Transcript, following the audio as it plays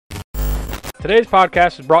Today's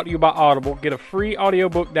podcast is brought to you by Audible. Get a free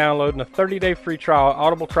audiobook download and a 30-day free trial at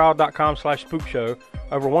audibletrial.com/spookshow.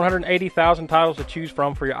 Over 180,000 titles to choose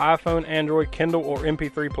from for your iPhone, Android, Kindle, or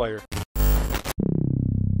MP3 player.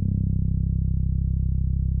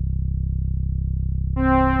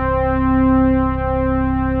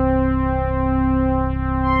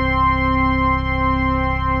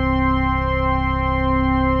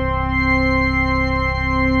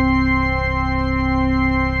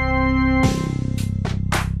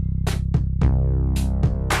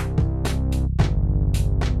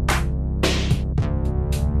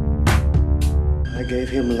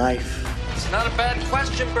 Him life. It's not a bad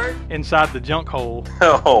question, Bert. Inside the junk hole.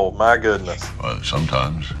 Oh, my goodness. Well,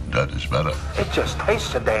 sometimes that is better. It just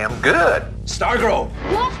tastes so damn good. Stargrove.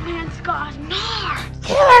 Wolfman's got nards.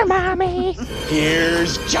 Killer, Mommy.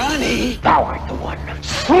 Here's Johnny. Thou art the one.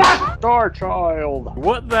 Star Child.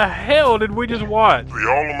 What the hell did we just watch? The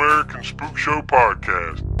All-American Spook Show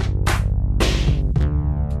Podcast.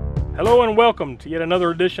 Hello and welcome to yet another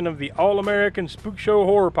edition of the All-American Spook Show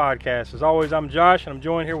Horror Podcast. As always, I'm Josh, and I'm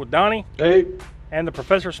joined here with Donnie. Hey. And the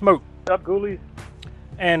Professor Smoke. What's up, ghoulies?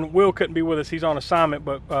 And Will couldn't be with us. He's on assignment,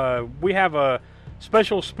 but we have a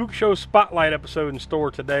special Spook Show Spotlight episode in store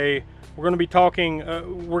today. We're going to be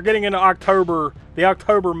talking, we're getting into October, the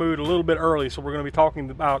October mood a little bit early, so we're going to be talking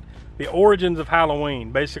about the origins of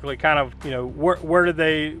Halloween. Basically, kind of, you know, where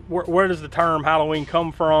does the term Halloween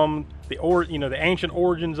come from? The ancient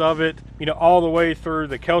origins of it, you know, all the way through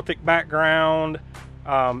the Celtic background,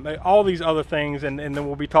 all these other things, and then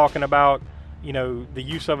we'll be talking about, you know, the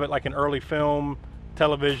use of it like in early film,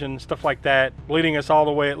 television, stuff like that, leading us all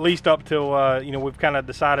the way at least up till, you know, we've kind of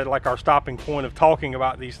decided like our stopping point of talking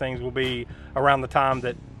about these things will be around the time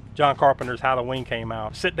that John Carpenter's Halloween came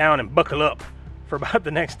out. Sit down and buckle up for about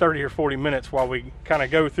the next 30 or 40 minutes while we kind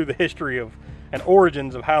of go through the history of and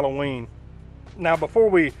origins of Halloween. Now, before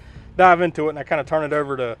we dive into it, and I kind of turn it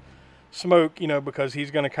over to Smoke, you know, because he's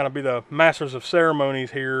going to kind of be the masters of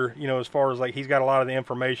ceremonies here, you know, as far as like he's got a lot of the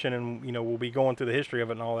information and, you know, we'll be going through the history of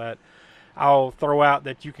it and all that. I'll throw out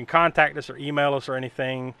that you can contact us or email us or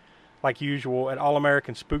anything like usual at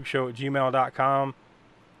allamericans.spookshow@gmail.com.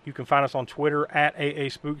 You can find us on Twitter at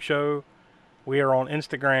 @AASpookShow. We are on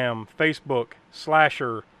Instagram, Facebook,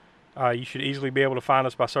 Slasher. You should easily be able to find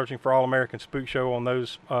us by searching for All American Spook Show on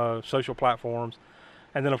those social platforms.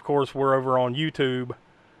 And then, of course, we're over on YouTube.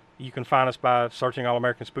 You can find us by searching All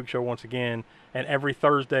American Spook Show once again. And every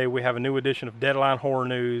Thursday, we have a new edition of Deadline Horror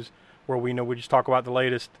News, where we just talk about the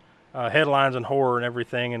latest headlines and horror and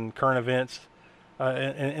everything, and current events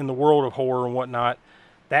in the world of horror and whatnot.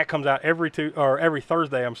 That comes out every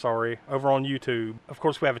Thursday, over on YouTube. Of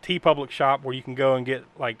course, we have a TeePublic shop where you can go and get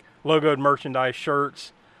like logoed merchandise,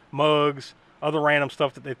 shirts, mugs, other random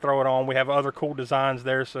stuff that they throw it on. We have other cool designs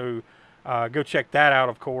there, so go check that out,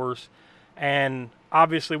 of course. And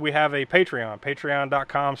obviously we have a Patreon,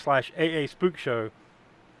 patreon.com/AASpookShow,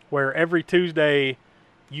 where every Tuesday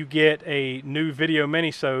you get a new video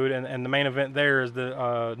minisode, and the main event there is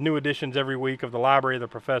the new editions every week of the Library of the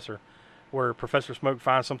Professor, where Professor Smoke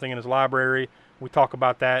finds something in his library. We talk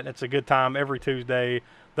about that. It's a good time every Tuesday.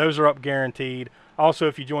 Those are up guaranteed. Also,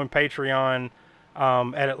 if you join Patreon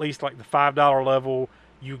at least like the $5 level,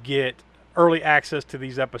 you get early access to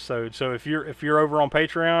these episodes. So if you're over on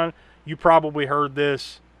Patreon, you probably heard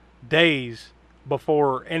this days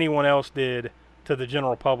before anyone else did to the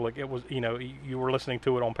general public. It was, you know, you were listening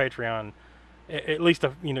to it on Patreon at least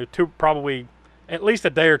probably at least a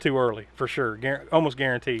day or two early, for sure, almost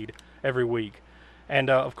guaranteed every week. And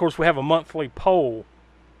of course, we have a monthly poll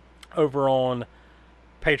over on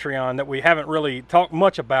Patreon that we haven't really talked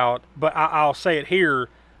much about, but I'll say it here.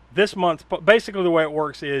 This month, basically the way it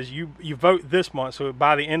works is you vote this month, so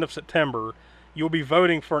by the end of September, you'll be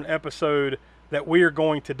voting for an episode that we are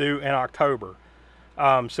going to do in October.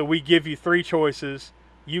 So we give you 3 choices.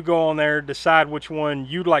 You go on there, decide which one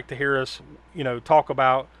you'd like to hear us, you know,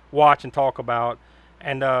 watch and talk about,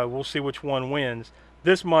 and we'll see which one wins.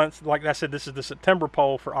 This month, like I said, this is the September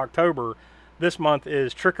poll. For October, this month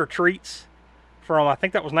is Trick or Treats from, I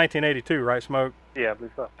think that was 1982, right, Smoke? Yeah, I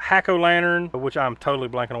believe so. Hack-O-Lantern, which I'm totally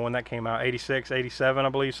blanking on when that came out, 86, 87, I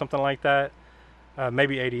believe, something like that.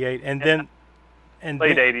 Maybe 88. And then...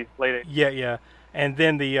 Late 80s. Yeah. And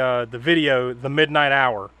then the video, The Midnight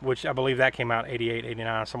Hour, which I believe that came out 88,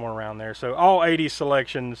 89, somewhere around there. So all 80s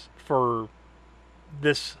selections for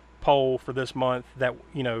this poll for this month that,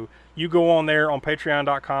 you know, you go on there on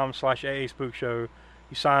patreon.com/AASpookShow,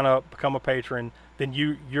 you sign up, become a patron, then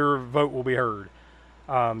your vote will be heard.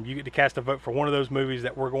 You get to cast a vote for one of those movies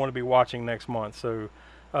that we're going to be watching next month. So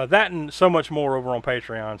That and so much more over on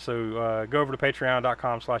Patreon. So go over to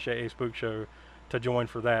patreon.com/AASpookShow to join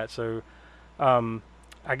for that. So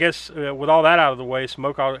I guess with all that out of the way,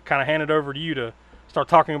 Smoke, I'll kind of hand it over to you to start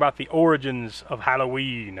talking about the origins of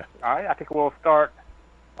Halloween. All right, I think we'll start.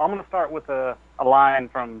 I'm going to start with a line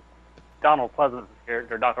from Donald Pleasance's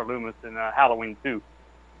character, Dr. Loomis, in Halloween 2.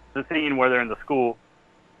 The scene where they're in the school,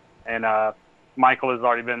 and Michael has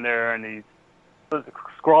already been there, and he's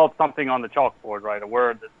scrawled something on the chalkboard, right? A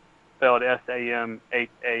word that's spelled Samhain,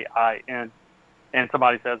 and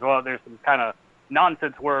somebody says, well, there's some kind of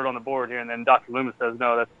nonsense word on the board here, and then Dr. Loomis says,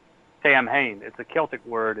 no, that's Samhain. It's a Celtic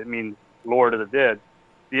word. It means Lord of the Dead,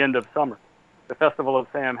 the end of summer. The festival of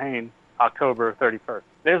Samhain, October 31st.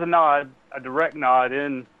 There's a nod, a direct nod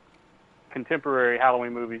in contemporary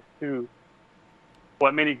Halloween movies to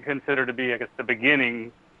what many consider to be, I guess, the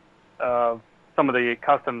beginning of some of the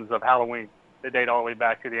customs of Halloween that date all the way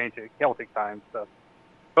back to the ancient Celtic times. So.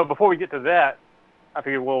 But before we get to that, I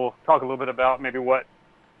figure we'll talk a little bit about maybe what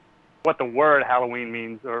the word Halloween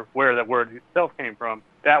means, or where that word itself came from.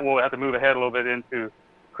 That we'll have to move ahead a little bit into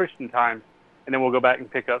Christian times, and then we'll go back and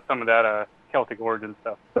pick up some of that Celtic origin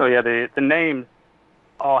stuff. So yeah, the name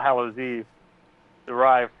All Hallows Eve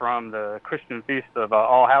derived from the Christian feast of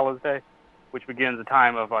All Hallows Day, which begins the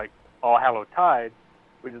time of like All Hallow Tide,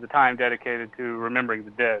 which is the time dedicated to remembering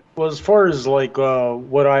the dead. Well, as far as like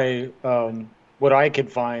what I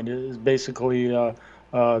could find is basically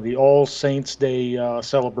the All Saints Day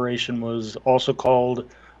celebration was also called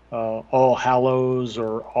All Hallows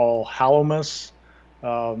or All Hallowmas.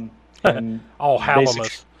 And All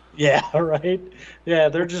Hallowmas. Yeah, right. Yeah,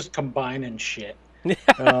 they're just combining shit.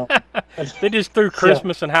 They just threw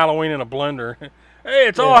Christmas and Halloween in a blender. Hey,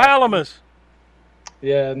 it's All Hallowmas.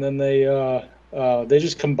 Yeah, and then they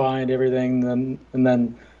just combined everything, and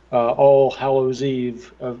then All Hallows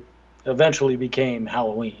Eve eventually became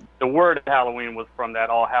Halloween. The word Halloween was from that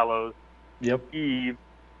All Hallows Eve,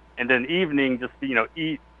 and then evening just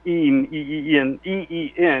E-E-N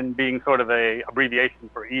being sort of a abbreviation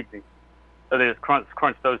for evening. So they just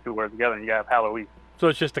crunch those two words together, and you have Halloween. So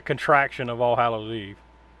it's just a contraction of All Hallows Eve.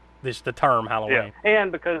 This the term Halloween. Yeah,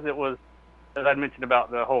 and because it was, as I mentioned about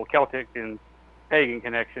the whole Celtic and pagan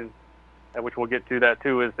connection, which we'll get to that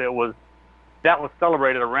too, is that was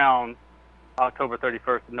celebrated around October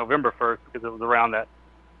 31st and November 1st, because it was around that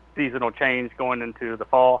seasonal change going into the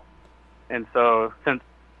fall. And so since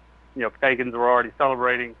pagans were already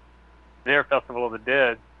celebrating their festival of the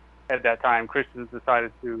dead at that time, Christians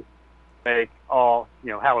decided to make All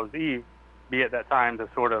Hallows Eve be at that time to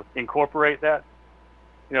sort of incorporate that.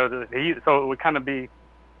 So it would kind of be,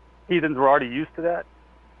 heathens were already used to that.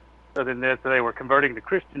 So then so they were converting to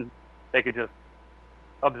Christians, they could just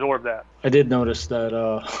absorb that. I did notice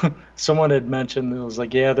that someone had mentioned, it was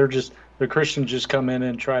like, yeah, the Christians just come in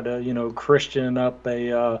and try to, Christian up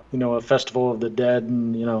a festival of the dead,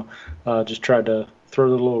 and, just try to throw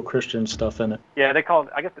the little Christian stuff in it. Yeah, they call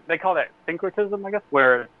that syncretism, I guess,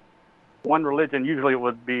 where one religion, usually it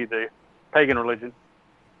would be the pagan religion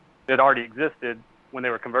that already existed when they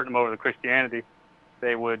were converting them over to Christianity.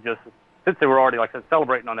 They would just, since they were already, like I said,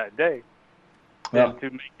 celebrating on that day, to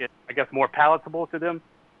make it, I guess, more palatable to them,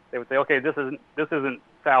 they would say, okay, this isn't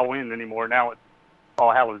Samhain anymore. Now it's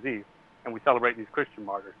All Hallows Eve, and we celebrate these Christian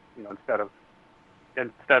martyrs,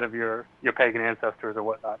 instead of your pagan ancestors or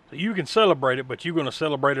whatnot. So you can celebrate it, but you're going to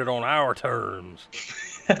celebrate it on our terms.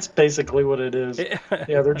 That's basically what it is.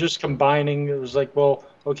 Yeah, they're just combining. It was like, well,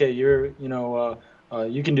 okay, you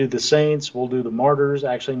can do the saints, we'll do the martyrs.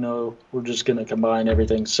 Actually, no, we're just going to combine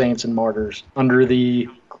everything, saints and martyrs, under the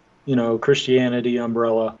Christianity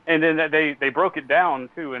umbrella. And then they broke it down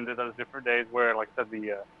too into those different days where, like I said,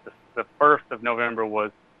 the 1st of November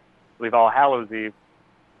was, I believe, All Hallows Eve,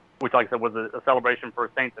 which, like I said, was a celebration for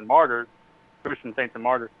saints and martyrs, Christian saints and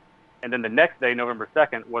martyrs. And then the next day, November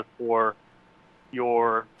 2nd, was for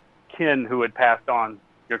your kin who had passed on,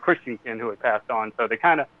 your Christian kin who had passed on. So they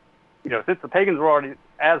kind of, since the pagans were already,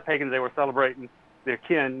 as pagans, they were celebrating their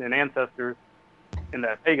kin and ancestors in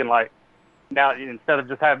that pagan light. Now, instead of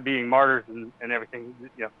just being martyrs and everything,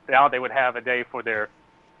 now they would have a day for their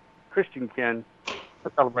Christian kin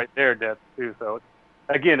to celebrate their deaths too. So,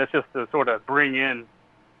 again, it's just to sort of bring in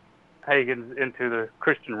pagans into the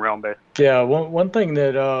Christian realm, basically. Yeah, one thing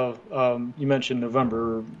that you mentioned,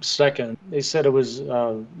 November 2nd, they said it was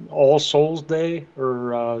All Souls Day,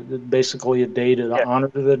 or basically a day to honor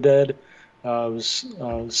the dead. It was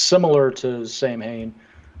similar to Samhain.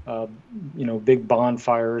 Big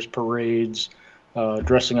bonfires, parades,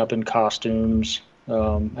 dressing up in costumes.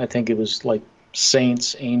 I think it was like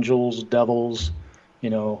saints, angels, devils,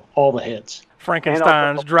 all the hits.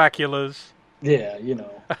 Frankenstein's, Dracula's. Yeah, you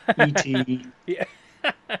know, E.T. Yeah.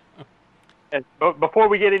 And before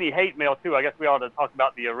we get any hate mail, too, I guess we ought to talk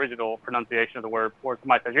about the original pronunciation of the word before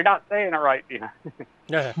somebody says, you're not saying it right. You know?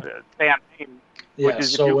 Yeah. Sam Hain, Yeah, which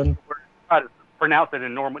is, so if you when, try to pronounce it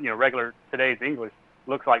in normal, regular today's English,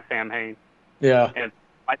 looks like Sam Hain. yeah, And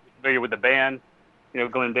might be familiar with the band,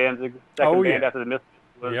 Glenn Danzig's second band after the Misfits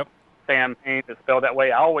was Sam Hain. It's spelled that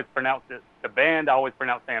way. I always pronounced it, the band, I always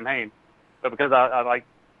pronounced Sam Hain. But because I like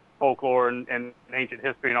folklore and ancient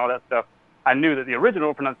history and all that stuff, I knew that the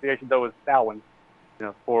original pronunciation, though, is Samhain.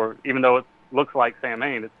 For even though it looks like Sam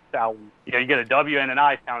Hain, it's Samhain. You get a W and an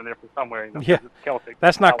I sound there from somewhere. Yeah, it's Celtic.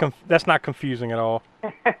 That's not confusing at all.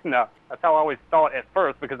 No, that's how I always thought at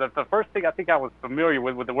first, because the first thing I think I was familiar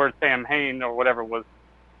with the word Sam Hain or whatever was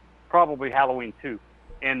probably Halloween 2.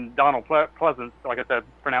 And Donald Pleasance, like I said,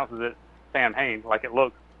 pronounces it Sam Hain, like it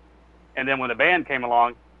looks. And then when the band came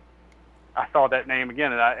along, I saw that name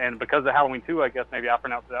again, and because of Halloween 2, I guess maybe I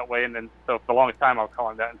pronounced it that way, and then so for the longest time I was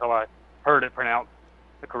calling that until I heard it pronounced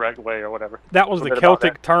the correct way or whatever. That was the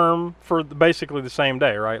Celtic term for basically the same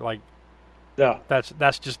day, right? Like, yeah,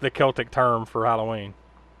 that's just the Celtic term for Halloween,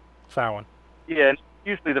 Samhain. Yeah, and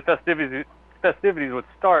usually the festivities would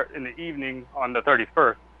start in the evening on the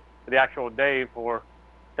 31st. The actual day for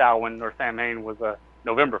Samhain or Samhain was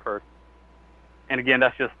November 1st. And again,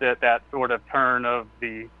 that's just that sort of turn of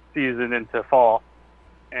the season into fall,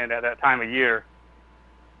 and at that time of year,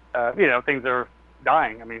 things are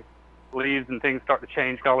dying. I mean, leaves and things start to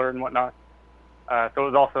change color and whatnot. So it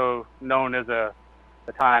was also known as a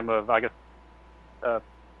time of, I guess,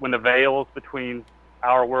 when the veils between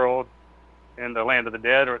our world and the land of the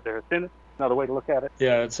dead are thin. Another way to look at it.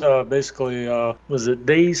 Yeah, it's basically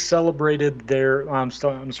they celebrated their I'm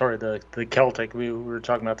sorry, the Celtic. We were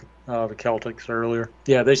talking about the Celtics earlier.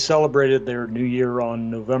 Yeah, they celebrated their New Year on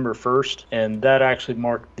November 1st, and that actually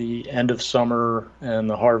marked the end of summer and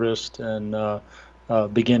the harvest and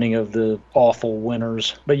beginning of the awful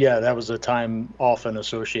winters. But yeah, that was a time often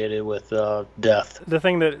associated with death. The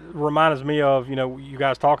thing that reminds me of, you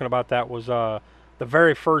guys talking about that was the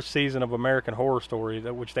very first season of American Horror Story,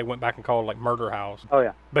 which they went back and called like Murder House. Oh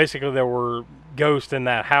yeah. Basically, there were ghosts in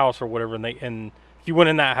that house or whatever, and if you went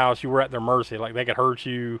in that house, you were at their mercy. Like they could hurt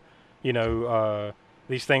you.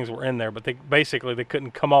 These things were in there, but they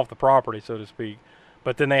couldn't come off the property, so to speak.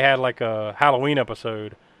 But then they had like a Halloween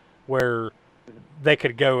episode where they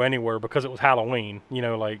could go anywhere because it was Halloween.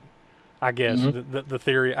 I guess the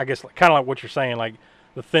theory, I guess, kind of like what you're saying, like.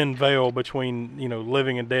 The thin veil between,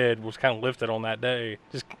 living and dead was kind of lifted on that day.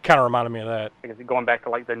 Just kind of reminded me of that. I guess going back to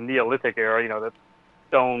like the Neolithic era, the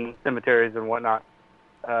stone cemeteries and whatnot.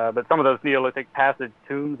 But some of those Neolithic passage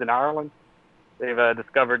tombs in Ireland, they've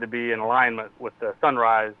discovered to be in alignment with the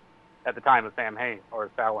sunrise at the time of Samhain or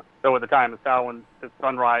Samhain. So at the time of Samhain, the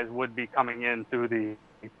sunrise would be coming in through the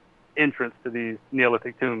entrance to these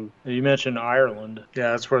Neolithic tombs. You mentioned Ireland.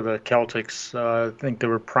 Yeah, that's where the Celtics, I think they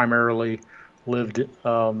were primarily lived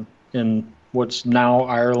in what's now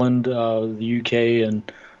Ireland, the UK, and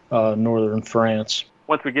northern France.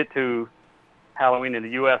 Once we get to Halloween in the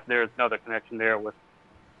U.S., there's another connection there with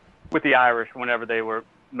the Irish. Whenever they were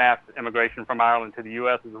mass immigration from Ireland to the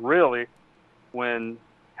U.S. is really when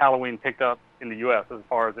Halloween picked up in the U.S. as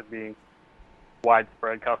far as it being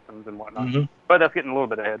widespread customs and whatnot. Mm-hmm. But that's getting a little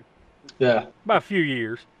bit ahead. Yeah. By a few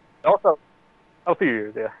years. Also, a few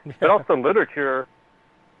years, yeah. But also literature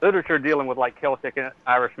dealing with like Celtic and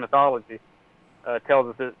Irish mythology tells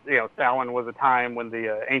us that Samhain was a time when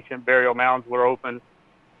the ancient burial mounds were open,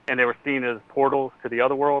 and they were seen as portals to the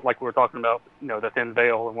other world, like we were talking about, the thin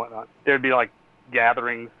veil and whatnot. There'd be like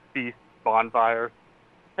gatherings, feasts, bonfires,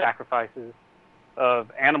 sacrifices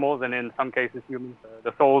of animals, and in some cases humans.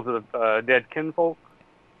 The souls of dead kinfolk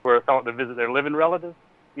were thought to visit their living relatives,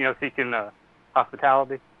 seeking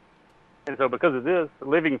hospitality. And so because of this,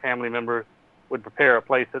 living family members would prepare a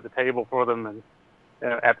place at the table for them and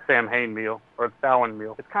at the Samhain meal or the Samhain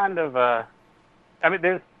meal. It's kind of,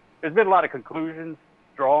 there's been a lot of conclusions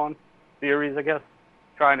drawn, theories, I guess,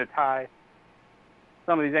 trying to tie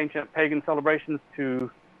some of these ancient pagan celebrations to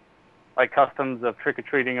like customs of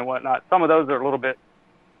trick-or-treating and whatnot. Some of those are a little bit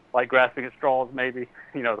like grasping at straws, maybe,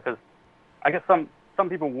 because I guess some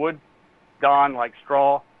people would don like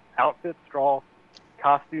straw outfits, straw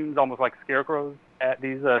costumes, almost like scarecrows at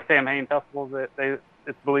these Samhain festivals that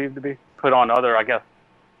it's believed to be put on other, I guess,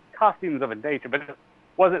 costumes of a nature, but it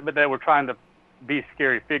wasn't, but they were trying to be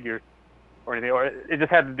scary figures or anything, or it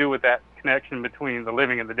just had to do with that connection between the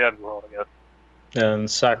living and the dead world, I guess. And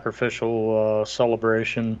sacrificial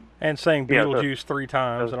celebration. And saying Beetlejuice 3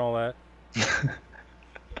 times and all that.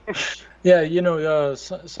 Yeah,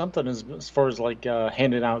 something as far as like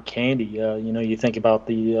handing out candy. You think about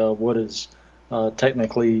the what is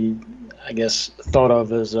technically, I guess, thought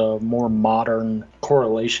of as a more modern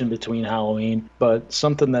correlation between Halloween, but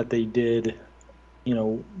something that they did,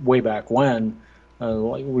 way back when,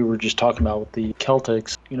 like we were just talking about with the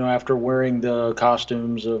Celtics. After wearing the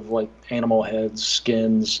costumes of like animal heads,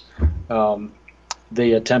 skins,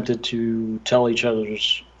 they attempted to tell each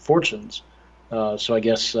other's fortunes. So I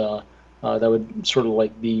guess that would sort of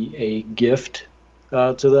like be a gift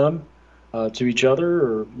to them, to each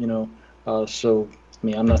other, or so. I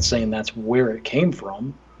mean, I'm not saying that's where it came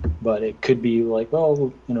from, but it could be like,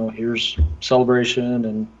 well, here's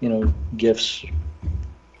celebration and gifts.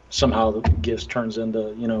 Somehow the gifts turns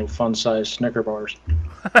into fun-sized Snicker bars.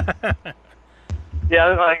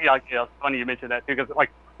 Yeah, it's funny you mentioned that too, because like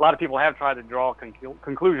a lot of people have tried to draw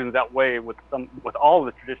conclusions that way with all of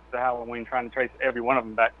the traditions of Halloween, trying to trace every one of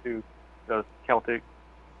them back to those Celtic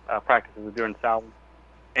practices during Samhain.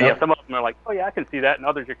 And Yep. yeah, some of them are like, oh yeah, I can see that, and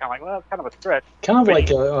others you're kind of like, well, it's kind of a stretch. Kind of But like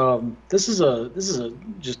this is a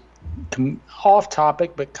just off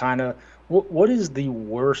topic, but kind of. What is the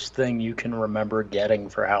worst thing you can remember getting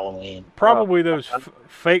for Halloween? Probably those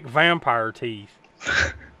fake vampire teeth.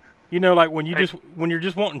 Like when you're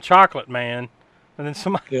just wanting chocolate, man, and then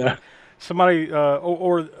somebody, Yeah.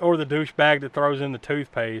 or the douchebag that throws in the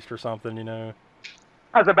toothpaste or something, I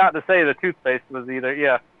was about to say the toothpaste was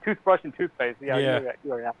either toothbrush and toothpaste. Yeah, Yeah.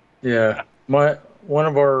 you're right. Yeah. One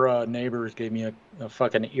of our neighbors gave me a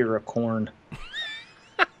fucking ear of corn.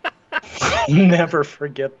 Never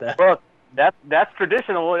forget that. Well, that's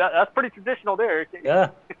traditional. That's pretty traditional there.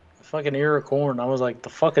 Yeah. A fucking ear of corn. I was like, the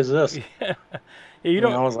fuck is this? Yeah,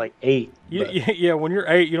 I was like 8. but- yeah. When you're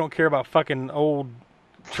 8, you don't care about fucking old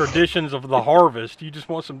traditions of the harvest. You just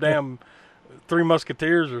want some damn Three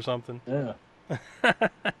Musketeers or something. Yeah.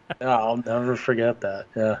 Yeah, I'll never forget that.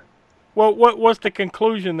 Yeah. Well, what's the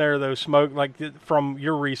conclusion there, though, Smoke? Like from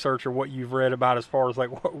your research or what you've read about, as far as like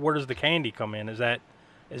where does the candy come in? Is that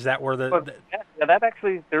where That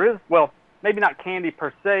actually there is. Well, maybe not candy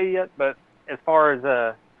per se yet, but as far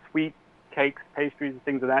as sweet cakes, pastries, and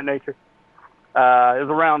things of that nature, it was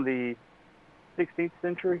around the 16th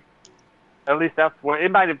century. At least that's where it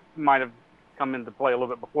might have come into play a little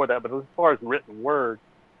bit before that. But as far as written word,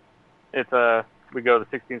 it's we go to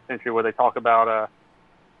the 16th century where they talk about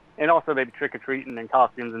and also maybe trick or treating and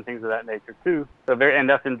costumes and things of that nature too. So and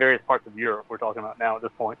that's in various parts of Europe we're talking about now at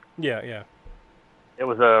this point. Yeah. It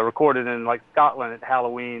was recorded in like Scotland at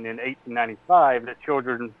Halloween in 1895 that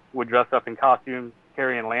children would dress up in costumes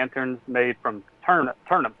carrying lanterns made from turnips.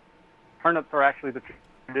 Turnips are actually the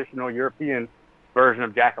traditional European version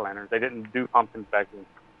of jack-o'-lanterns. They didn't do pumpkins back then,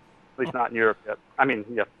 at least not in Europe yet. I mean,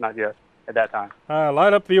 yes, not yet at that time.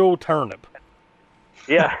 light up the old turnip.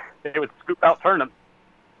 Yeah, they would scoop out turnips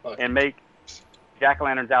and make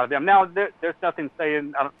jack-o'-lanterns out of them. Now, there's nothing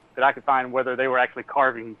saying that I could find whether they were actually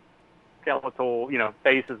carving skeletal,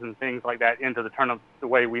 faces and things like that into the turnips the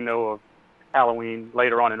way we know of Halloween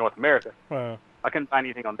later on in North America. I couldn't find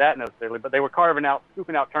anything on that necessarily, but they were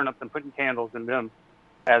scooping out turnips and putting candles in them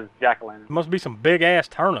as jack-o'-lanterns. Must be some big ass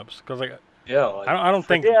turnips, because I don't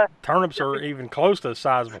think turnips are even close to the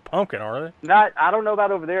size of a pumpkin, are they? I don't know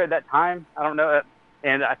about over there at that time. I don't know,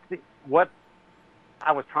 and I think what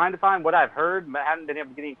I was trying to find, what I've heard, but I haven't been able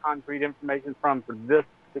to get any concrete information from for this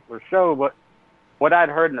particular show. But what I'd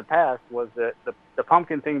heard in the past was that the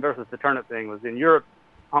pumpkin thing versus the turnip thing was in Europe.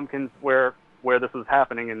 Pumpkins, where this was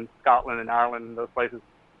happening in Scotland and Ireland and those places,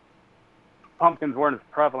 pumpkins weren't as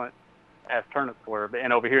prevalent as turnips were.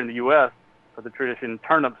 And over here in the U.S., for the tradition,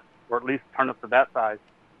 turnips, or at least turnips of that size,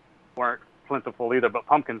 weren't plentiful either, but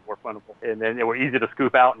pumpkins were plentiful. And then they were easy to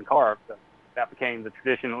scoop out and carve. So that became the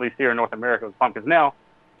tradition, at least here in North America, with pumpkins. Now,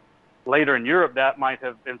 later in Europe, that might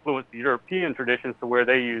have influenced the European traditions to where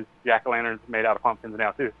they use jack-o'-lanterns made out of pumpkins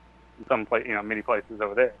now too, in many places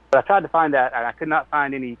over there. But I tried to find that, and I could not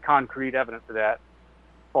find any concrete evidence of that, as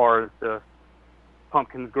far as the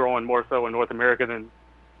pumpkins growing more so in North America than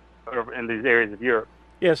in these areas of Europe.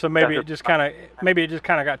 Yeah, so maybe it just kind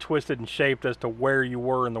of got twisted and shaped as to where you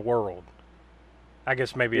were in the world. I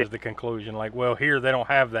guess maybe is the conclusion. Like, well, here they don't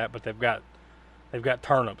have that, but they've got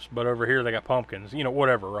turnips, but over here they got pumpkins.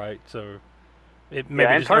 Whatever, right? So it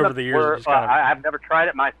maybe just over the years. I've never tried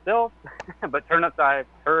it myself, but turnips I've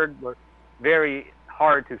heard were very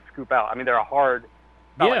hard to scoop out. I mean, they're a hard.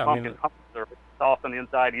 Like pumpkins are soft on the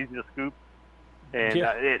inside, easy to scoop. And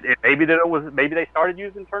maybe they started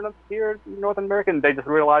using turnips here in North America, and they just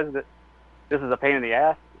realized that this is a pain in the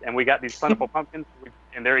ass, and we got these plentiful pumpkins,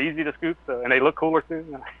 and they're easy to scoop, and they look cooler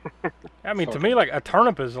too. I mean, to me, like a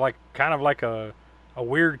turnip is like kind of like a a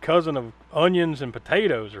weird cousin of onions and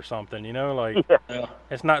potatoes or something. You know, like Yeah.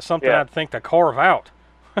 it's not something Yeah. I'd think to carve out.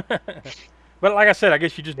 But like I said, I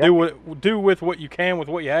guess you just do with what you can with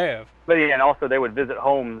what you have. But yeah, and also they would visit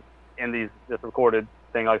homes in this recorded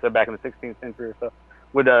thing, like I said, back in the 16th century or so,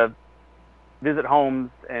 would visit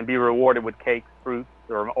homes and be rewarded with cakes, fruits,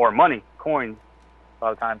 or money, coins. A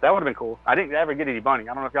lot of times that would have been cool. I didn't ever get any money.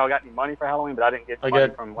 I don't know if y'all got any money for Halloween, but I didn't get money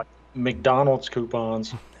got from like. McDonald's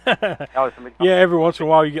coupons. That was some Yeah, every once in a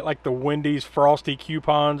while you get like the Wendy's Frosty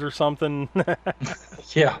coupons or something.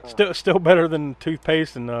 Yeah, Still better than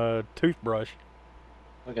toothpaste and toothbrush.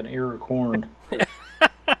 like an ear of corn.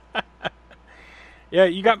 Yeah,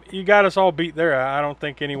 you got us all beat there. I don't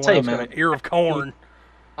think anyone Tell you, else got man. an ear of corn.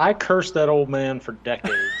 I cursed that old man for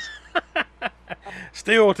decades.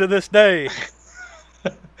 Still to this day.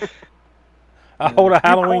 I hold a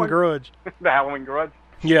Halloween corn. grudge. the Halloween grudge.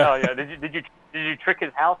 Yeah. Oh yeah. Did you trick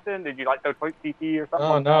his house in? Did you like throw TP or something?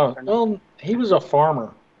 Oh like no. that, or Well, he was a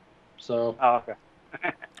farmer, so Oh okay.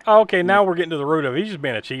 Oh, okay, now we're getting to the root of it. He's just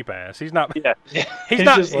being a cheap ass. He's not. Yeah. He's He's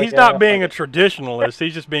not. just like, He's not yeah, being a fuck traditionalist.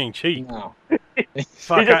 He's just being cheap. no.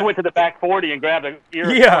 Fuck, He just I- went to the back 40 and grabbed a ear.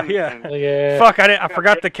 of Yeah, corn yeah. and- Yeah. Fuck! I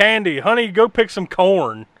forgot the candy. Honey, go pick some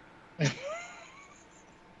corn.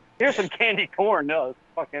 Here's some candy corn. No, it's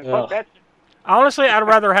fucking Ugh. fuck that. Shit. Honestly, I'd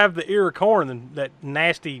rather have the ear of corn than that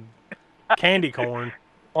nasty candy corn.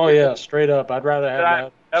 Oh yeah, straight up. I'd rather have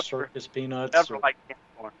that Never- circus peanuts. Never or- like candy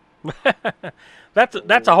corn.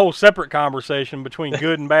 That's a whole separate conversation between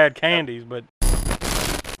good and bad candies. But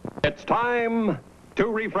It's time to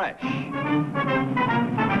refresh.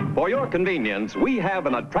 For your convenience, we have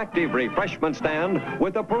an attractive refreshment stand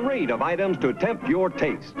with a parade of items to tempt your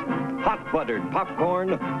taste. Hot buttered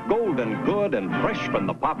popcorn, golden good and fresh from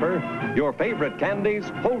the popper. Your favorite candies,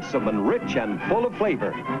 wholesome and rich and full of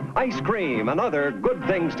flavor. Ice cream and other good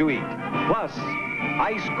things to eat. Plus,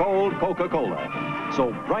 ice cold Coca-Cola.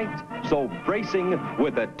 So bright, so bracing,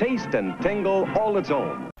 with a taste and tingle all its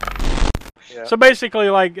own. so basically,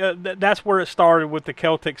 like that's where it started with the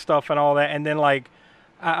Celtic stuff and all that. And then like,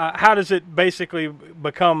 how does it basically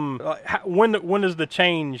become? When does the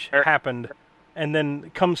change happen? And then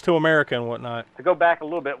it comes to America and whatnot. To go back a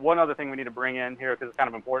little bit, one other thing we need to bring in here because it's kind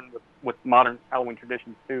of important with modern Halloween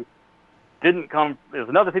traditions too. There's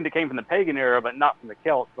another thing that came from the pagan era, but not from the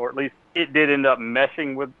Celts, or at least it did end up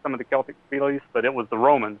meshing with some of the Celtic beliefs, but it was the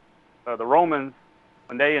Romans. The Romans,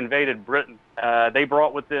 when they invaded Britain, they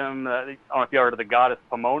brought with them, I don't know if you heard of the goddess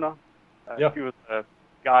Pomona. Yeah. She was a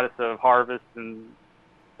goddess of harvest, and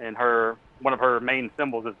one of her main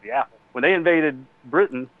symbols is the apple. When they invaded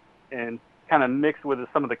Britain and kind of mixed with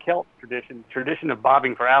some of the Celt tradition of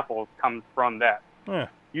bobbing for apples comes from that. Yeah.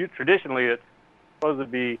 Traditionally, it's supposed to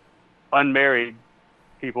be unmarried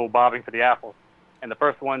people bobbing for the apples, and the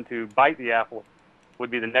first one to bite the apple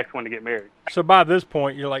would be the next one to get married. So by this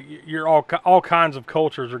point, you're all kinds of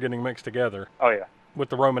cultures are getting mixed together Oh yeah, with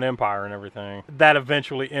the Roman Empire and everything. That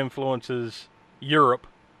eventually influences Europe,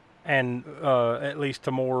 and at least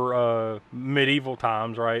to more medieval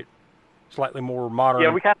times, right? Slightly more modern. yeah.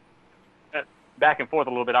 We kind of back and forth a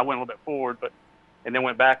little bit. I went a little bit forward, and then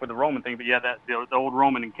went back with the Roman thing. But yeah, the old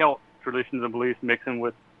Roman and Celt traditions and beliefs mixing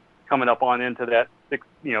with coming up on into that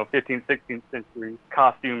 15th, 16th century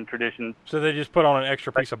costume traditions. So they just put on an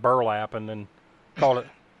extra piece of burlap and then called it.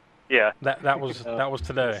 Yeah, That was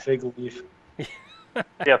today. Fig leaf.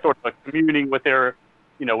 yeah, sort of like communing with their,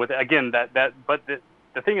 with again that. But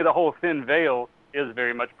the thing of the whole thin veil is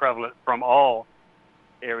very much prevalent from all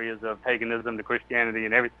areas of paganism to Christianity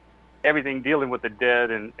and everything dealing with the dead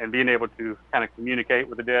and being able to kind of communicate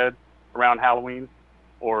with the dead around Halloween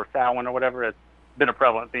or Samhain or whatever. It's been a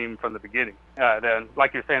prevalent theme from the beginning. Then,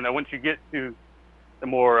 like you're saying, that once you get to the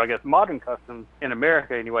more, I guess, modern customs in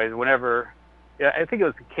America, anyways, I think it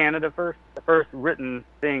was Canada first, the first written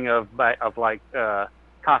thing of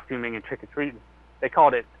costuming and trick or treating. They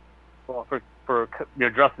called it, well, for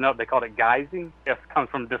dressing up, they called it guising. It comes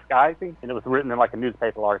from disguising, and it was written in like a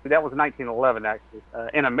newspaper article. That was 1911, actually.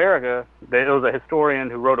 In America, there was a historian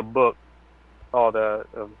who wrote a book called the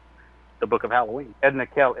Book of Halloween,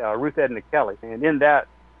 Ruth Edna Kelly, and in that,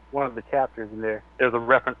 one of the chapters in there's a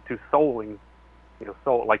reference to souling,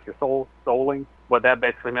 soul, like your souling. What that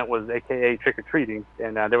basically meant was AKA trick or treating,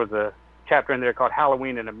 and there was a chapter in there called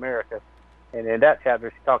Halloween in America, and in that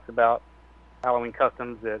chapter she talks about Halloween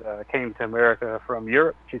customs that came to America from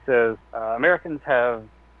Europe. She says Americans have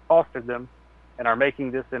fostered them and are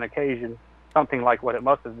making this an occasion something like what it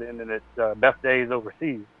must have been in its best days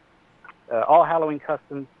overseas. All Halloween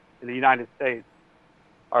customs in the United States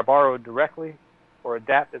are borrowed directly or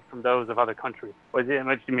adapted from those of other countries. What you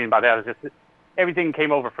mean by that is just everything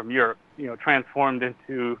came over from Europe, transformed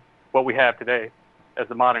into what we have today as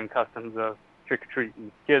the modern customs of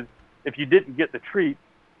trick-or-treating. Kids, if you didn't get the treat,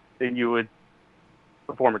 then you would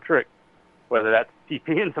perform a trick, whether that's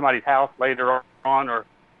TP in somebody's house later on, or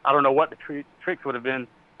I don't know what the tricks would have been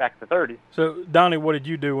back in the 30s. So, Donnie, what did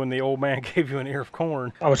you do when the old man gave you an ear of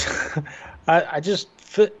corn? I just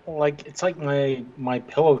fit, like, it's like my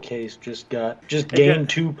pillowcase just gained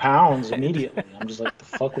 2 pounds immediately. I'm just like, the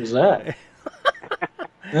fuck was that?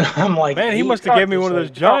 I'm like, man, he must have given me one of those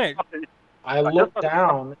giant. I look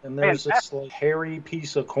down and there's this like hairy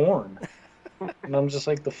piece of corn, and I'm just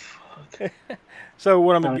like, the fuck. So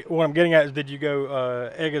what I'm getting at is, did you go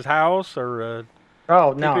egg his house or?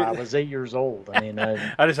 Oh no, I was 8 years old. I mean,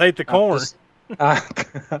 I just ate the corn.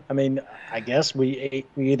 I mean, I guess we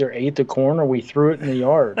either ate the corn or we threw it in the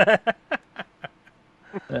yard.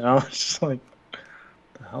 It's just like,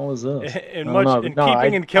 the hell is this? In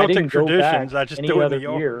keeping in Celtic traditions, I just do it in the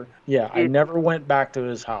yard. Year. Yeah, I never went back to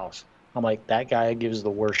his house. I'm like, that guy gives the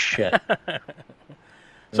worst shit.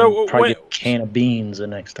 So probably get a can of beans the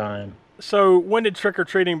next time. So when did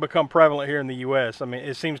trick-or-treating become prevalent here in the U.S.? I mean,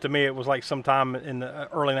 it seems to me it was like sometime in the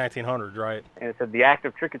early 1900s, right? And it said the act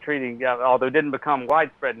of trick-or-treating, although it didn't become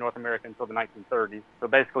widespread in North America until the 1930s. So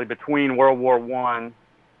basically between World War I,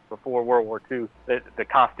 before World War II, the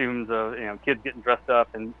costumes of kids getting dressed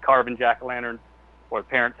up and carving jack-o'-lanterns, or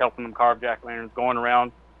parents helping them carve jack-o'-lanterns, going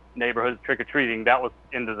around neighborhoods trick-or-treating, that was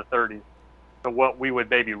into the 30s. So what we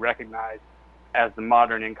would maybe recognize as the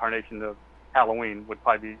modern incarnation of Halloween would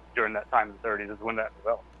probably be during that time in the 30s is when that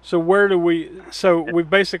developed. So we've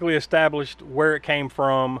basically established where it came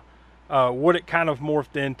from, what it kind of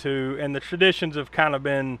morphed into, and the traditions have kind of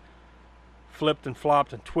been flipped and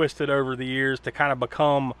flopped and twisted over the years to kind of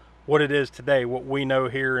become what it is today, what we know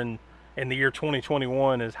here in the year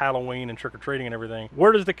 2021 is Halloween and trick-or-treating and everything.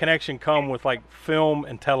 Where does the connection come with like film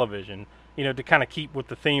and television, to kind of keep with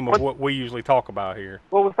the theme of what we usually talk about here?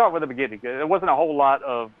 Well, we'll start with the beginning. There wasn't a whole lot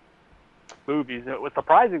of movies. It was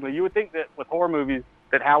surprisingly, you would think that with horror movies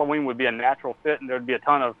that Halloween would be a natural fit and there'd be a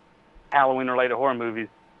ton of Halloween-related horror movies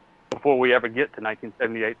before we ever get to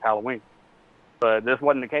 1978's Halloween. But this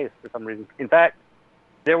wasn't the case for some reason. In fact,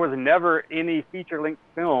 there was never any feature-length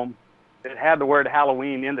film that had the word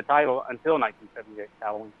Halloween in the title until 1978's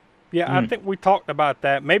Halloween. Yeah, I think we talked about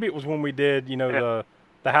that. Maybe it was when we did, the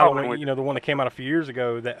Halloween, the one that came out a few years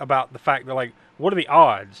ago, about the fact that, like, what are the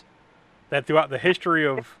odds that throughout the history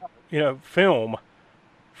of, film,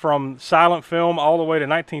 from silent film all the way to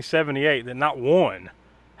 1978, that not one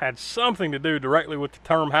had something to do directly with the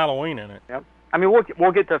term Halloween in it. Yep. I mean,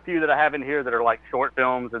 we'll get to a few that I have in here that are like short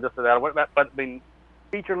films or this or that. But I mean,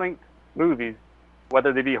 feature-length movies,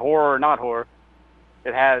 whether they be horror or not horror,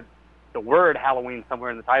 it had the word Halloween somewhere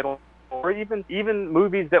in the title, or even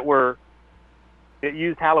movies that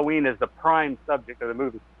used Halloween as the prime subject of the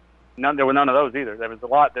movie. There were none of those either. There was a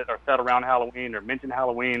lot that are set around Halloween or mention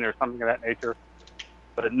Halloween or something of that nature,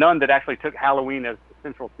 but none that actually took Halloween as the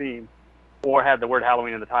central theme or had the word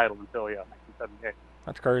Halloween in the title until 1978.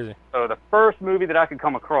 That's crazy. So the first movie that I could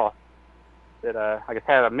come across that I guess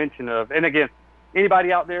had a mention of, and again,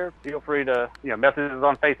 anybody out there, feel free to message us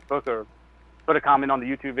on Facebook or put a comment on the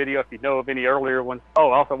YouTube video if you know of any earlier ones. Oh,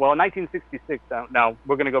 also, 1966. Now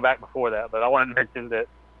we're going to go back before that, but I wanted to mention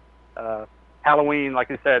that Halloween,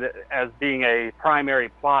 like I said, as being a primary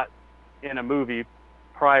plot in a movie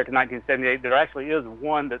prior to 1978, there actually is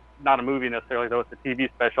one that's not a movie necessarily, though it's a TV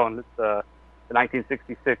special, and it's the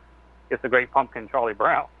 1966 It's the Great Pumpkin, Charlie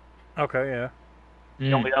Brown. Okay, yeah.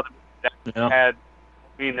 The only other that had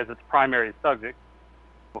Halloween as its primary subject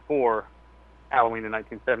before Halloween in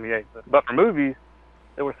 1978. But for movies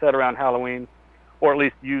that were set around Halloween, or at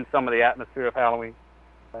least used some of the atmosphere of Halloween,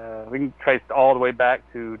 we can trace all the way back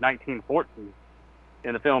to 1914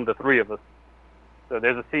 in the film The Three of Us. So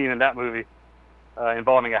there's a scene in that movie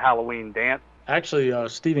involving a Halloween dance. Actually,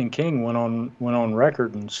 Stephen King went on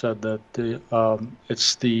record and said that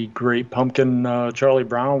it's the Great Pumpkin. Charlie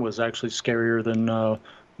Brown was actually scarier than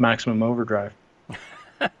Maximum Overdrive.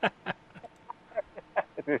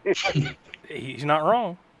 He's not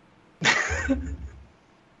wrong.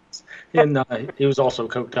 And he was also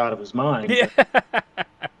coked out of his mind. Yeah.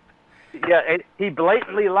 Yeah, he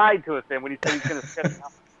blatantly lied to us then when he said he's going to scare the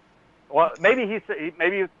hell. Well, maybe he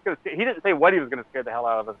didn't say what he was going to scare the hell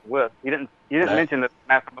out of us with. He didn't mention that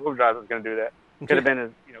Maximum Overdrive was going to do that. Could have been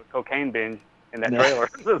his cocaine binge in that trailer.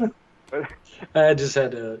 I just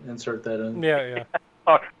had to insert that in. Yeah.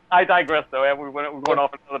 Oh, I digress though. We're going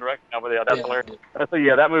off in another direction now, but that's hilarious. So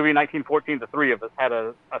that movie 1914, The Three of Us, had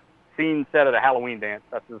a scene set at a Halloween dance.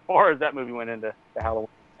 That's as far as that movie went into the Halloween.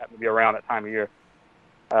 Happened to be around that time of year.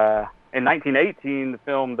 In 1918, the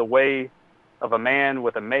film The Way of a Man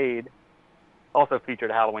with a Maid also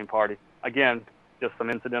featured a Halloween party. Again, just some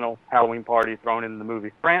incidental Halloween party thrown in the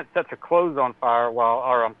movie. France sets her clothes on fire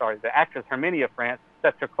the actress Herminia France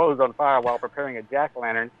sets her clothes on fire while preparing a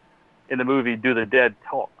jack-o'-lantern in the movie Do the Dead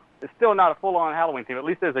Talk. It's still not a full-on Halloween theme. At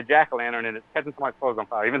least there's a jack-o'-lantern and it's catching somebody's clothes on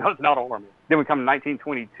fire, even though it's not a horror movie. Then we come to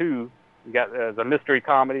 1922. We got the mystery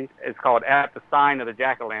comedy. It's called At the Sign of the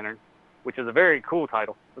Jack-o'-lantern, which is a very cool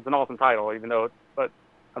title. It's an awesome title, but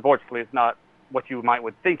unfortunately it's not what you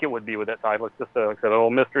would think it would be with that title. It's just a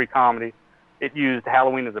little mystery comedy. It used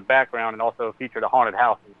Halloween as a background and also featured a haunted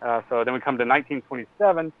house. So then we come to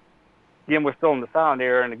 1927. Again, we're still in the silent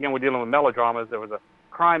era, and again, we're dealing with melodramas. There was a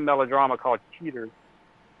crime melodrama called Cheaters.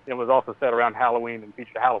 It was also set around Halloween and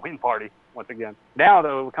featured a Halloween party once again. Now,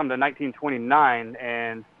 though, we come to 1929,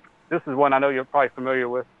 and this is one I know you're probably familiar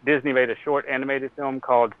with. Disney made a short animated film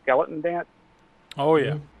called Skeleton Dance. Oh,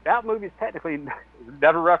 yeah. That movie is technically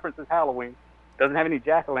never references Halloween. Doesn't have any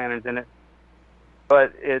jack-o'-lanterns in it,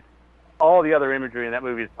 but it's all the other imagery in that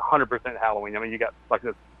movie is 100% Halloween. I mean, you got, like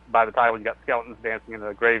this, by the title, you got skeletons dancing in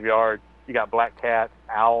the graveyard. You got black cats,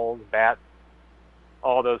 owls, bats,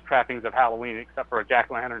 all those trappings of Halloween, except for a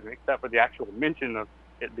jack-o'-lantern, except for the actual mention of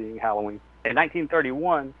it being Halloween. In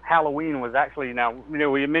 1931, Halloween was actually,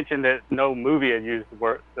 we mentioned that no movie had used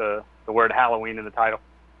the word Halloween in the title,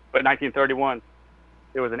 but in 1931,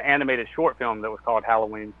 there was an animated short film that was called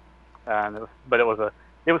Halloween,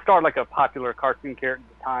 it was starred like a popular cartoon character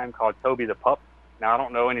at the time called Toby the Pup. Now, I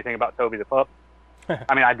don't know anything about Toby the Pup.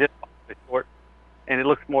 I mean, I did watch the short, and it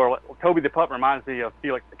looks more like Toby the Pup reminds me of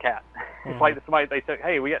Felix the Cat. It's like they said,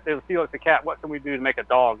 hey, there's Felix the Cat. What can we do to make a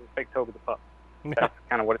dog? Let's make Toby the Pup. That's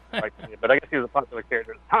kind of what it's like to me. But I guess he was a popular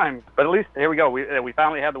character at the time. But at least, here we go. We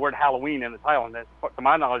finally have the word Halloween in the title, and to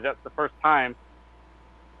my knowledge, that's the first time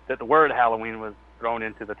that the word Halloween was thrown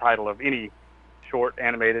into the title of any short,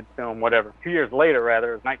 animated film, whatever. 2 years later, it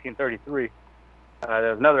was 1933, there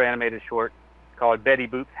was another animated short called Betty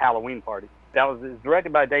Boop's Halloween Party. That was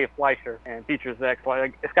directed by Dave Fleischer and features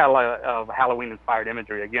it's got a lot of Halloween-inspired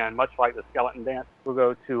imagery, again, much like the Skeleton Dance. We'll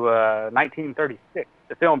go to 1936.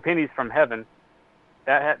 The film Pennies from Heaven.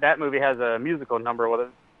 That movie has a musical number. Well,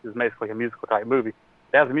 this is basically a musical-type movie.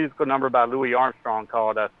 It has a musical number by Louis Armstrong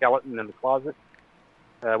called Skeleton in the Closet,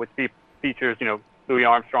 which features, Louis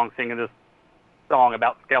Armstrong singing this song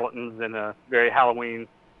about skeletons in a very Halloween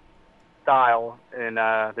style, and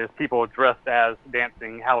there's people dressed as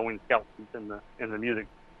dancing Halloween skeletons in the music,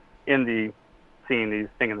 in the scene he's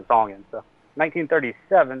singing the song in. So,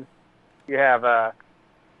 1937, you have a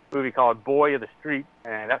movie called Boy of the Street,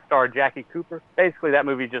 and that starred Jackie Cooper. Basically, that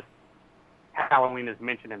movie just Halloween is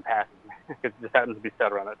mentioned in passing. It just happens to be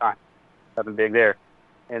set around that time. Nothing big there.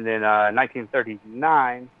 And then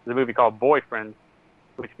 1939, there's a movie called Boyfriend,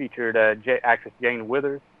 which featured actress Jane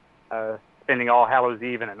Withers spending All Hallows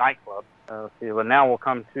Eve in a nightclub. Now we'll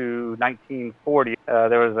come to 1940.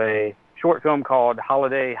 There was a short film called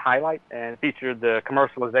Holiday Highlight, and featured the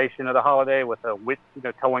commercialization of the holiday with a witch,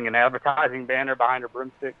 towing an advertising banner behind her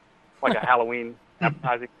broomstick, like a Halloween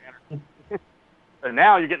advertising banner. So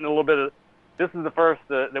now you're getting a little bit of. This is the first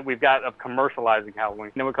that we've got of commercializing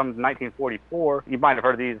Halloween. Then we come to 1944. You might have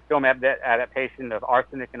heard of these film adaptation of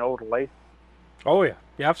Arsenic and Old Lace. Oh, yeah.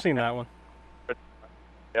 Yeah, I've seen that one.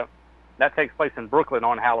 Yep. That takes place in Brooklyn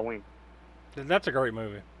on Halloween. That's a great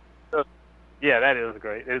movie. Yeah, that is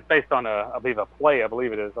great. It's based on I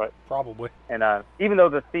believe it is, right? Probably. And even though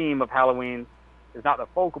the theme of Halloween is not the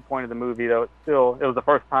focal point of the movie, though, it was the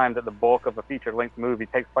first time that the bulk of a feature-length movie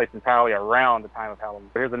takes place entirely around the time of Halloween.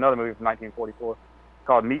 But here's another movie from 1944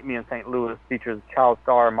 called Meet Me in St. Louis. Features child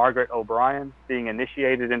star Margaret O'Brien being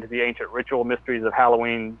initiated into the ancient ritual mysteries of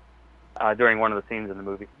Halloween during one of the scenes in the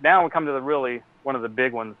movie. Now we come to one of the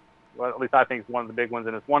big ones. Well, at least I think it's one of the big ones,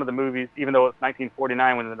 and it's one of the movies, even though it's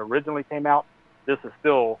 1949 when it originally came out, this is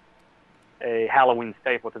still a Halloween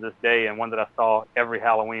staple to this day, and one that I saw every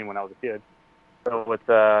Halloween when I was a kid. So it's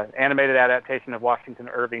an animated adaptation of Washington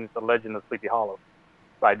Irving's The Legend of Sleepy Hollow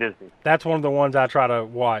by Disney. That's one of the ones I try to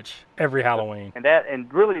watch every Halloween.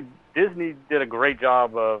 And really, Disney did a great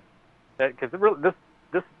job of that, because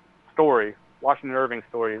this story, Washington Irving's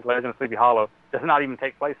story, Legend of Sleepy Hollow, does not even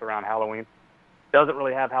take place around Halloween. Doesn't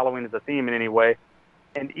really have Halloween as a theme in any way.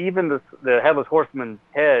 And even the Headless Horseman's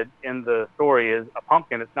head in the story is a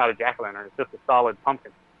pumpkin. It's not a jack-o'-lantern. It's just a solid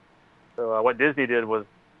pumpkin. So what Disney did was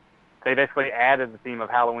they basically added the theme of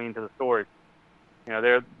Halloween to the story.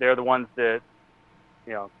 They're the ones that,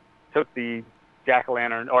 took the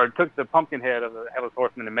jack-o'-lantern, or took the pumpkin head of the Headless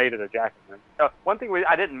Horseman and made it a jack-o'-lantern. One thing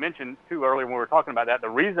I didn't mention, too, earlier when we were talking about that, the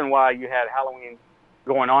reason why you had Halloween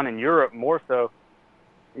going on in Europe more so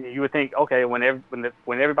You would think, okay, when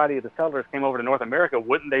everybody the settlers came over to North America,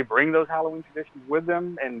 wouldn't they bring those Halloween traditions with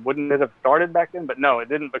them, and wouldn't it have started back then? But no, it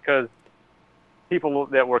didn't, because people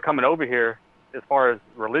that were coming over here, as far as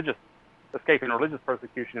escaping religious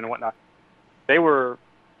persecution and whatnot, they were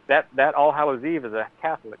that All Hallows Eve is a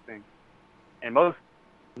Catholic thing, and I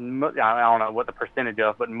don't know what the percentage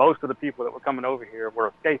of, but most of the people that were coming over here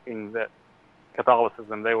were escaping that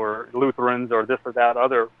Catholicism. They were Lutherans or this or that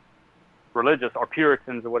other religious, or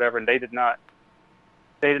Puritans or whatever, and they did not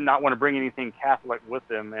want to bring anything Catholic with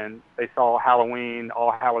them, and they saw Halloween,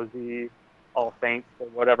 All Hallows Eve, All Saints, or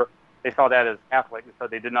whatever. They saw that as Catholic, and so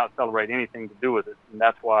they did not celebrate anything to do with it, and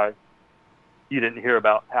that's why you didn't hear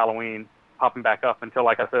about Halloween popping back up until,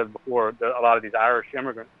 like I said before, a lot of these Irish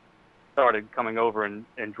immigrants started coming over and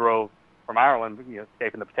drove from Ireland,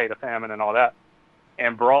 escaping the potato famine and all that,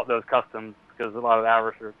 and brought those customs, because a lot of the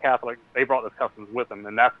Irish are Catholic. They brought those customs with them,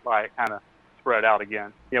 and that's why it kind of spread out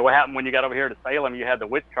again. What happened when you got over here to Salem, you had the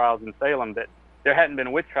witch trials in Salem. That there hadn't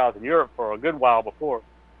been witch trials in Europe for a good while before,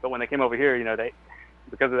 but when they came over here, they,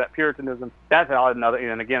 because of that Puritanism, that's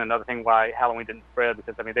another thing why Halloween didn't spread,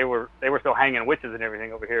 because they were still hanging witches and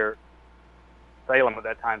everything over here in Salem at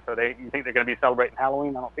that time. So you think they're going to be celebrating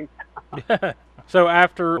Halloween? I don't think so. So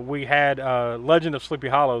after we had Legend of Sleepy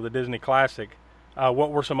Hollow, the Disney classic,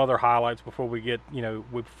 what were some other highlights before we get,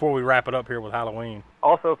 before we wrap it up here with Halloween?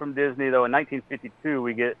 Also from Disney, though, in 1952,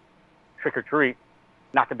 we get Trick or Treat,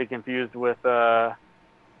 not to be confused with the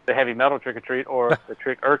Heavy Metal Trick or Treat or the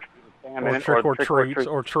Trick or Treat,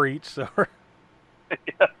 or Treats.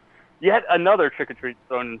 Yeah. You had another Trick or Treat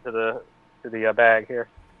thrown into the bag here,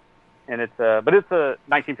 and it's a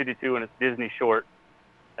 1952 and it's Disney short.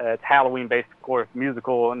 It's Halloween-based, of course,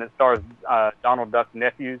 musical, and it stars Donald Duck's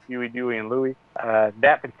nephews, Huey, Dewey, and Louie.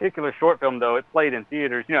 That particular short film, though, it played in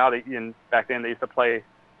theaters. You know how back then they used to play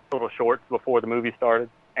little shorts before the movie started,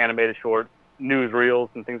 animated shorts, newsreels,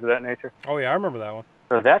 and things of that nature. Oh yeah, I remember that one.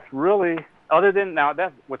 So that's really, other than now,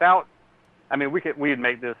 that's without. I mean, we'd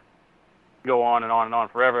make this go on and on and on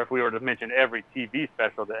forever if we were to mention every TV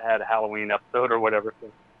special that had a Halloween episode or whatever.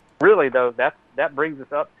 So really, though, that brings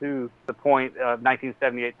us up to the point of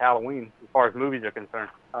 1978 Halloween as far as movies are concerned.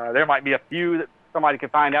 There might be a few that somebody can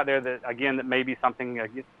find out there that may be something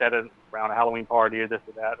gets set around a Halloween party or this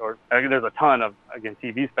or that. Or there's a ton of, again,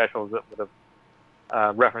 TV specials that would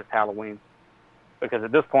have referenced Halloween. Because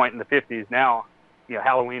at this point in the 50s now,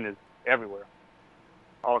 Halloween is everywhere.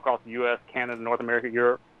 All across the U.S., Canada, North America,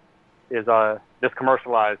 Europe, is this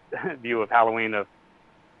commercialized view of Halloween of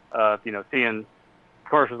seeing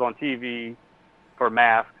commercials on TV for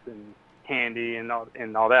masks and candy and all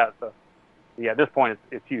that. So, yeah, at this point,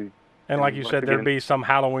 it's huge. And like you said, there'd be some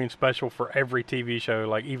Halloween special for every TV show.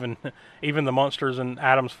 Like even the Munsters and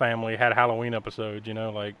Addams Family had Halloween episodes.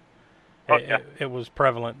 It was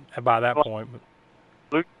prevalent by that point. But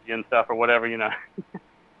Lucy and stuff or whatever.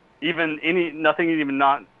 Nothing even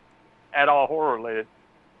not at all horror related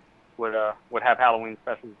would have Halloween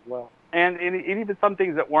specials as well. And even some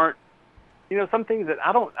things that weren't. Some things that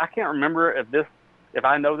I can't remember if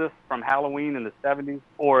I know this from Halloween in the 70s,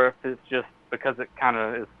 or if it's just because it kind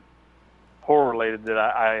of is horror related that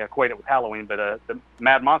I equate it with Halloween, but the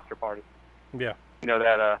Mad Monster Party. Yeah.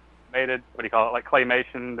 That made it, what do you call it, like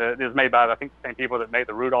claymation, that is made by, I think, the same people that made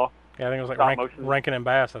the Rudolph. Yeah, I think it was like Rankin and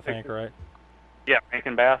Bass, I think, right? Yeah,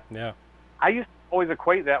 Rankin Bass. Yeah. I used to always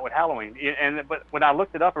equate that with Halloween, but when I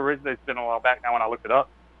looked it up originally, it's been a while back now when I looked it up,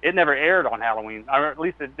 it never aired on Halloween, or at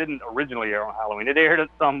least it didn't originally air on Halloween. It aired at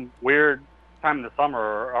some weird time in the summer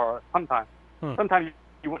or sometime. Sometimes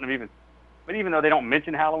you wouldn't have even. But even though they don't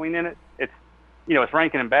mention Halloween in it, it's it's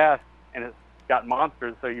Rankin and Bass, and it's got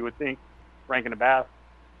monsters, so you would think Rankin and Bass,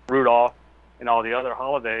 Rudolph, and all the other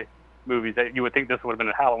holiday movies that you would think this would have been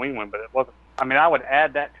a Halloween one, but it wasn't. I mean, I would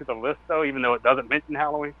add that to the list though, even though it doesn't mention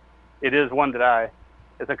Halloween. It is one that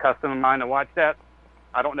it's a custom of mine to watch that.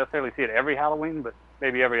 I don't necessarily see it every Halloween, but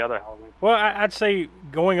maybe every other Halloween. Well, I'd say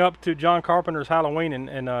going up to John Carpenter's Halloween in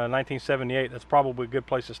 1978, that's probably a good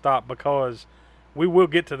place to stop, because we will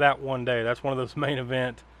get to that one day. That's one of those main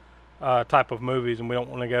event type of movies, and we don't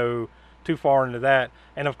want to go too far into that.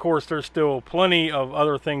 And, of course, there's still plenty of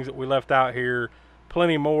other things that we left out here,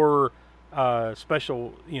 plenty more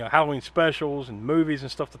special, Halloween specials and movies and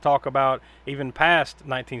stuff to talk about, even past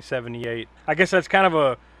 1978. I guess that's kind of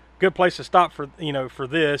a good place to stop for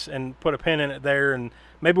this, and put a pin in it there, and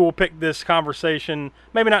maybe we'll pick this conversation,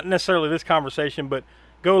 maybe not necessarily this conversation, but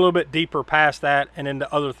go a little bit deeper past that and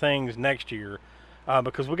into other things next year,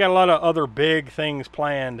 because we got a lot of other big things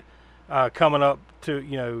planned coming up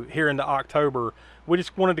to here into October. We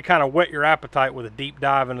just wanted to kind of whet your appetite with a deep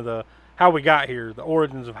dive into how we got here, the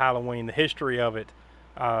origins of Halloween, the history of it,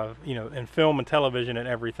 in film and television and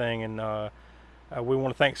everything. And we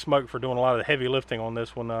want to thank Smoke for doing a lot of the heavy lifting on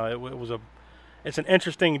this one. It's an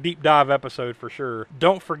interesting deep dive episode for sure.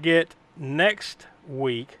 Don't forget, next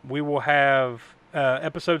week we will have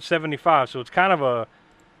episode 75. So it's kind of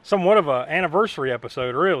somewhat of an anniversary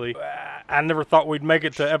episode, really. I never thought we'd make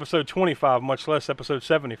it to episode 25, much less episode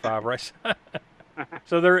 75, right?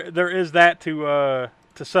 So there is that to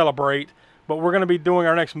celebrate. But we're going to be doing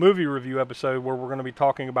our next movie review episode where we're going to be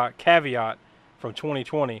talking about Caveat from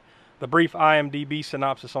 2020. The brief IMDb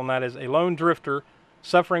synopsis on that is: a lone drifter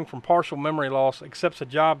suffering from partial memory loss accepts a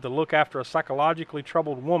job to look after a psychologically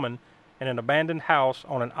troubled woman in an abandoned house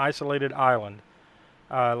on an isolated island.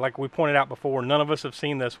 Like we pointed out before, none of us have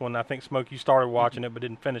seen this one. I think, Smoke, you started watching it but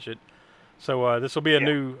didn't finish it. So this will be a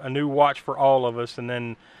new watch for all of us. And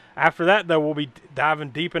then after that, though, we'll be diving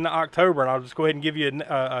deep into October, and I'll just go ahead and give you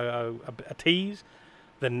a tease.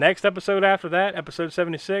 The next episode after that, episode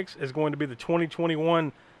 76, is going to be the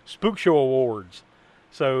 2021 Spook Show Awards.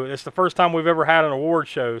 So it's the first time we've ever had an award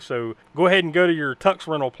show. So go ahead and go to your tux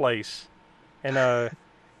rental place and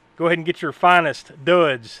go ahead and get your finest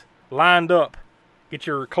duds lined up. Get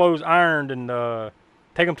your clothes ironed and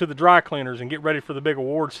take them to the dry cleaners and get ready for the big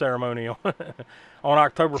award ceremony on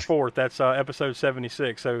October 4th. That's episode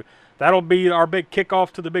 76. So that'll be our big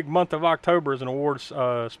kickoff to the big month of October as an awards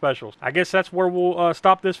special. I guess that's where we'll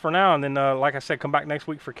stop this for now. And then, like I said, come back next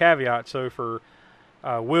week for Caveat. So for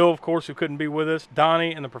Will, of course, who couldn't be with us,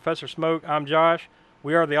 Donnie, and the Professor Smoke, I'm Josh.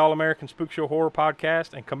 We are the All-American Spook Show Horror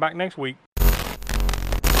Podcast. And come back next week